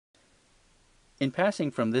In passing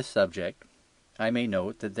from this subject, I may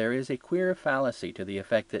note that there is a queer fallacy to the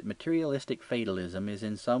effect that materialistic fatalism is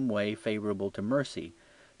in some way favourable to mercy,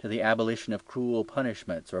 to the abolition of cruel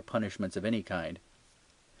punishments or punishments of any kind.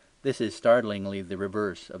 This is startlingly the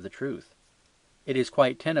reverse of the truth. It is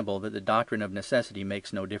quite tenable that the doctrine of necessity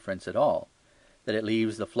makes no difference at all, that it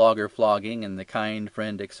leaves the flogger flogging and the kind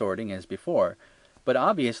friend exhorting as before. But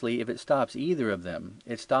obviously, if it stops either of them,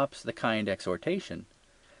 it stops the kind exhortation.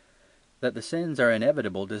 That the sins are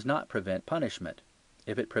inevitable does not prevent punishment.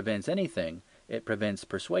 If it prevents anything, it prevents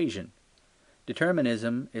persuasion.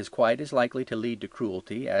 Determinism is quite as likely to lead to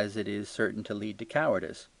cruelty as it is certain to lead to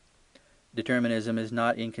cowardice. Determinism is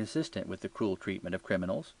not inconsistent with the cruel treatment of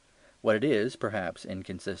criminals. What it is, perhaps,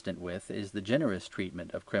 inconsistent with is the generous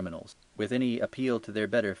treatment of criminals, with any appeal to their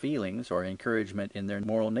better feelings or encouragement in their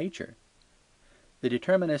moral nature. The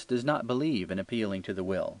determinist does not believe in appealing to the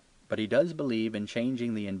will, but he does believe in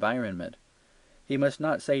changing the environment. He must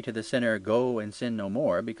not say to the sinner, "Go and sin no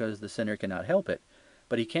more," because the sinner cannot help it.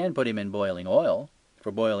 But he can put him in boiling oil,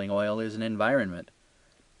 for boiling oil is an environment.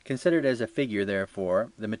 Considered as a figure,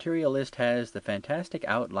 therefore, the materialist has the fantastic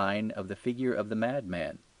outline of the figure of the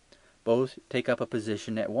madman. Both take up a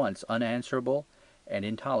position at once unanswerable and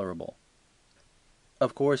intolerable.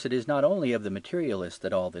 Of course, it is not only of the materialist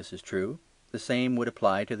that all this is true. The same would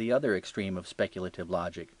apply to the other extreme of speculative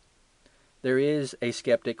logic. There is a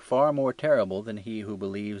sceptic far more terrible than he who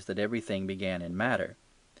believes that everything began in matter.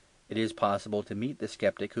 It is possible to meet the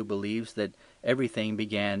sceptic who believes that everything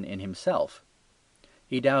began in himself.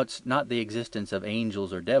 He doubts not the existence of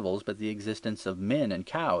angels or devils, but the existence of men and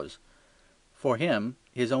cows. For him,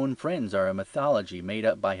 his own friends are a mythology made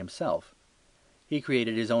up by himself. He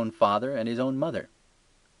created his own father and his own mother.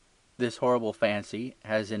 This horrible fancy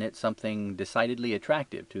has in it something decidedly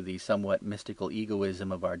attractive to the somewhat mystical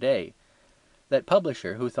egoism of our day. That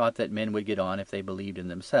publisher who thought that men would get on if they believed in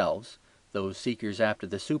themselves, those seekers after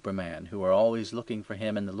the Superman who are always looking for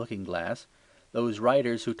him in the looking-glass, those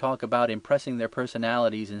writers who talk about impressing their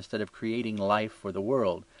personalities instead of creating life for the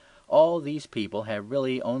world, all these people have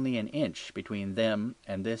really only an inch between them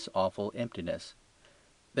and this awful emptiness.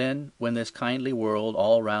 Then, when this kindly world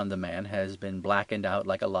all round the man has been blackened out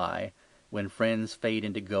like a lie, when friends fade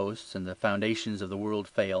into ghosts and the foundations of the world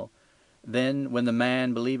fail, then, when the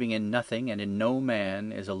man, believing in nothing and in no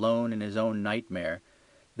man, is alone in his own nightmare,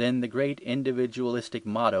 then the great individualistic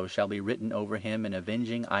motto shall be written over him in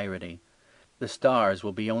avenging irony. The stars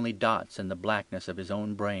will be only dots in the blackness of his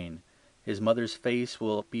own brain. His mother's face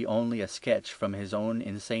will be only a sketch from his own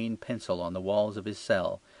insane pencil on the walls of his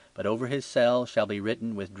cell. But over his cell shall be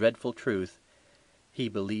written with dreadful truth, "He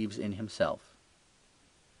believes in himself."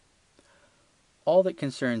 All that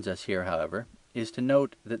concerns us here, however, is to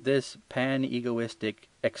note that this pan-egoistic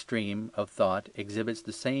extreme of thought exhibits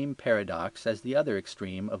the same paradox as the other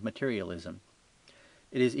extreme of materialism.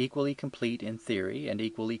 It is equally complete in theory and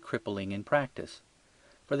equally crippling in practice.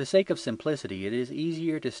 For the sake of simplicity, it is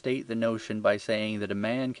easier to state the notion by saying that a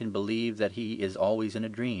man can believe that he is always in a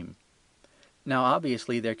dream. Now,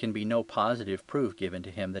 obviously, there can be no positive proof given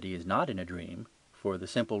to him that he is not in a dream, for the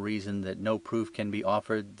simple reason that no proof can be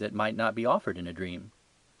offered that might not be offered in a dream.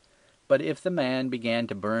 But if the man began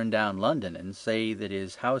to burn down London and say that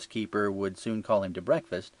his housekeeper would soon call him to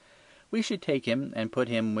breakfast, we should take him and put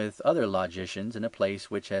him with other logicians in a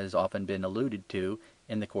place which has often been alluded to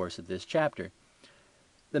in the course of this chapter.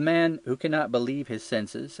 The man who cannot believe his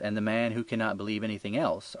senses and the man who cannot believe anything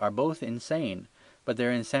else are both insane, but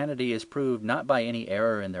their insanity is proved not by any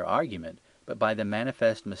error in their argument, but by the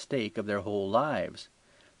manifest mistake of their whole lives.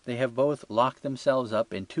 They have both locked themselves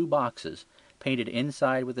up in two boxes, painted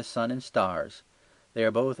inside with the sun and stars. They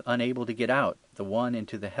are both unable to get out, the one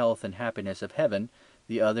into the health and happiness of heaven,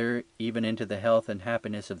 the other even into the health and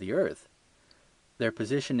happiness of the earth. Their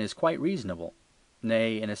position is quite reasonable.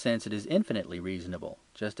 Nay, in a sense it is infinitely reasonable,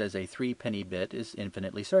 just as a threepenny bit is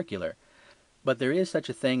infinitely circular. But there is such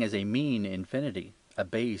a thing as a mean infinity, a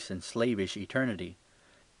base and slavish eternity.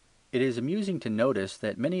 It is amusing to notice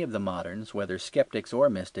that many of the moderns, whether sceptics or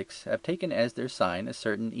mystics, have taken as their sign a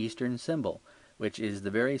certain Eastern symbol, which is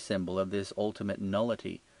the very symbol of this ultimate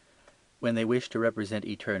nullity. When they wish to represent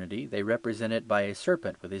eternity, they represent it by a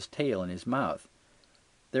serpent with his tail in his mouth.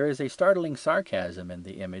 There is a startling sarcasm in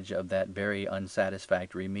the image of that very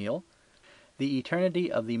unsatisfactory meal. The eternity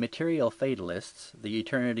of the material fatalists, the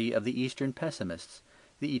eternity of the Eastern pessimists,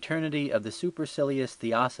 the eternity of the supercilious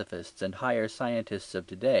theosophists and higher scientists of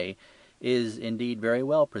today is indeed very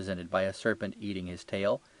well presented by a serpent eating his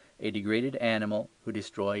tail, a degraded animal who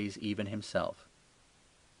destroys even himself.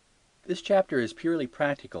 This chapter is purely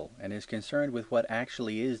practical and is concerned with what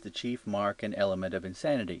actually is the chief mark and element of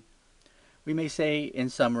insanity. We may say, in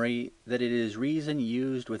summary, that it is reason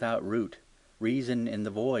used without root, reason in the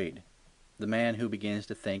void. The man who begins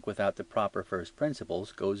to think without the proper first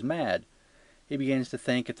principles goes mad. He begins to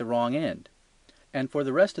think at the wrong end. And for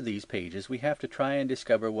the rest of these pages we have to try and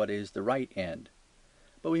discover what is the right end.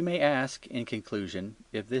 But we may ask, in conclusion,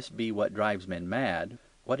 if this be what drives men mad,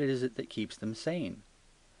 what is it that keeps them sane?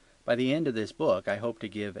 By the end of this book I hope to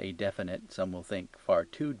give a definite, some will think far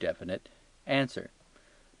too definite, answer.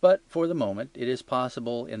 But for the moment it is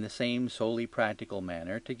possible in the same solely practical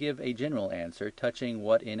manner to give a general answer touching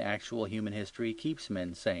what in actual human history keeps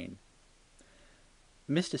men sane.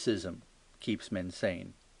 Mysticism keeps men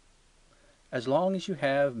sane. As long as you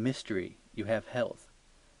have mystery, you have health.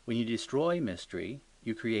 When you destroy mystery,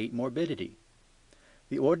 you create morbidity.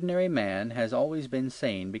 The ordinary man has always been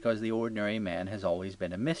sane because the ordinary man has always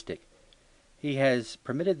been a mystic. He has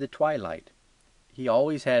permitted the twilight. He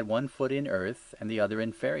always had one foot in earth and the other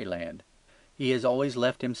in fairyland. He has always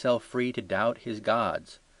left himself free to doubt his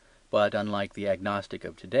gods, but, unlike the agnostic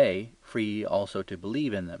of today, free also to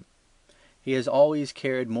believe in them. He has always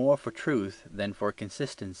cared more for truth than for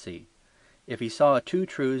consistency. If he saw two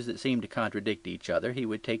truths that seemed to contradict each other, he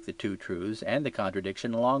would take the two truths and the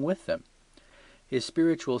contradiction along with them. His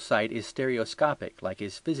spiritual sight is stereoscopic, like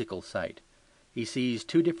his physical sight. He sees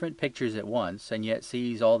two different pictures at once, and yet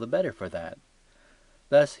sees all the better for that.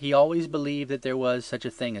 Thus he always believed that there was such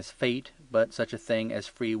a thing as fate, but such a thing as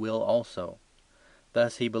free will also.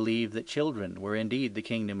 Thus he believed that children were indeed the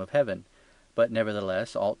kingdom of heaven, but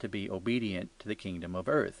nevertheless ought to be obedient to the kingdom of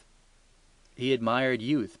earth. He admired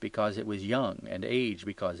youth because it was young, and age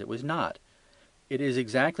because it was not. It is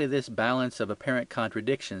exactly this balance of apparent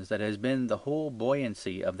contradictions that has been the whole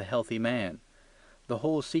buoyancy of the healthy man. The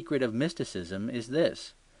whole secret of mysticism is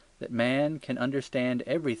this: that man can understand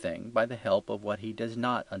everything by the help of what he does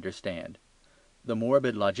not understand. The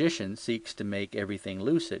morbid logician seeks to make everything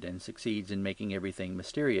lucid, and succeeds in making everything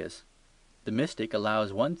mysterious. The mystic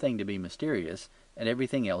allows one thing to be mysterious, and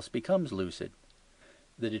everything else becomes lucid.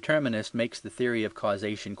 The determinist makes the theory of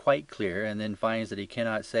causation quite clear, and then finds that he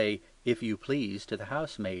cannot say, "if you please," to the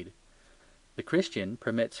housemaid. The Christian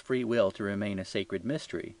permits free will to remain a sacred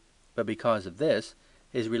mystery, but because of this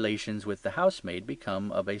his relations with the housemaid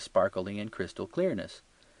become of a sparkling and crystal clearness.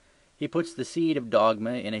 He puts the seed of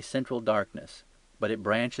dogma in a central darkness, but it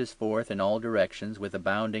branches forth in all directions with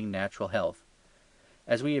abounding natural health.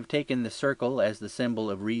 As we have taken the circle as the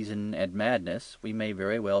symbol of reason and madness, we may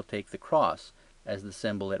very well take the cross as the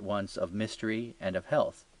symbol at once of mystery and of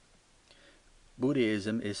health.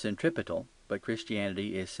 Buddhism is centripetal, but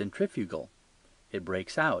Christianity is centrifugal. It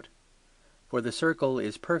breaks out. For the circle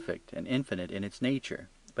is perfect and infinite in its nature,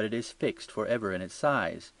 but it is fixed for ever in its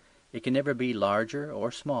size. It can never be larger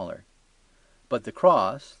or smaller. But the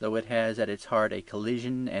cross, though it has at its heart a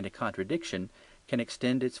collision and a contradiction, can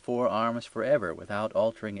extend its four arms for ever without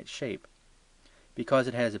altering its shape. Because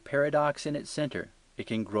it has a paradox in its centre, it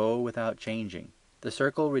can grow without changing. The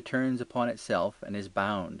circle returns upon itself and is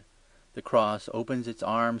bound. The cross opens its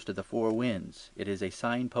arms to the four winds. It is a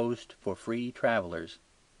signpost for free travellers.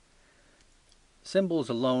 Symbols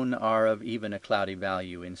alone are of even a cloudy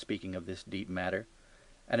value in speaking of this deep matter,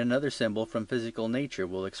 and another symbol from physical nature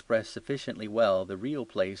will express sufficiently well the real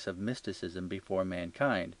place of mysticism before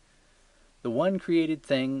mankind. The one created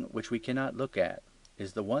thing which we cannot look at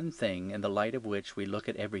is the one thing in the light of which we look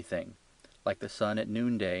at everything. Like the sun at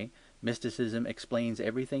noonday, mysticism explains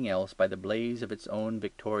everything else by the blaze of its own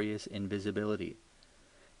victorious invisibility.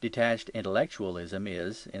 Detached intellectualism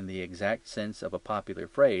is, in the exact sense of a popular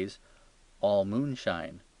phrase, all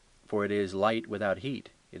moonshine, for it is light without heat.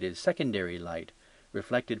 It is secondary light,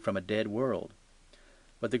 reflected from a dead world.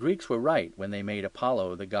 But the Greeks were right when they made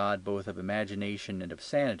Apollo the god both of imagination and of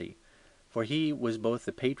sanity, for he was both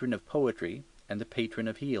the patron of poetry and the patron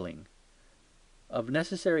of healing. Of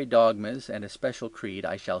necessary dogmas and a special creed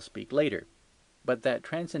I shall speak later. But that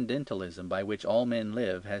transcendentalism by which all men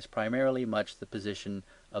live has primarily much the position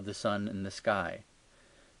of the sun in the sky.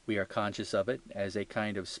 We are conscious of it as a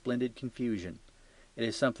kind of splendid confusion. It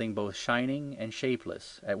is something both shining and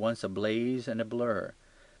shapeless, at once a blaze and a blur.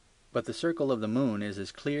 But the circle of the moon is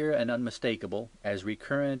as clear and unmistakable, as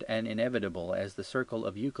recurrent and inevitable as the circle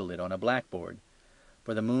of Euclid on a blackboard.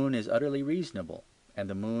 For the moon is utterly reasonable, and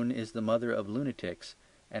the moon is the mother of lunatics,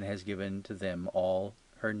 and has given to them all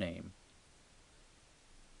her name.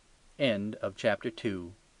 End of chapter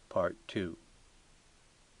 2, part 2.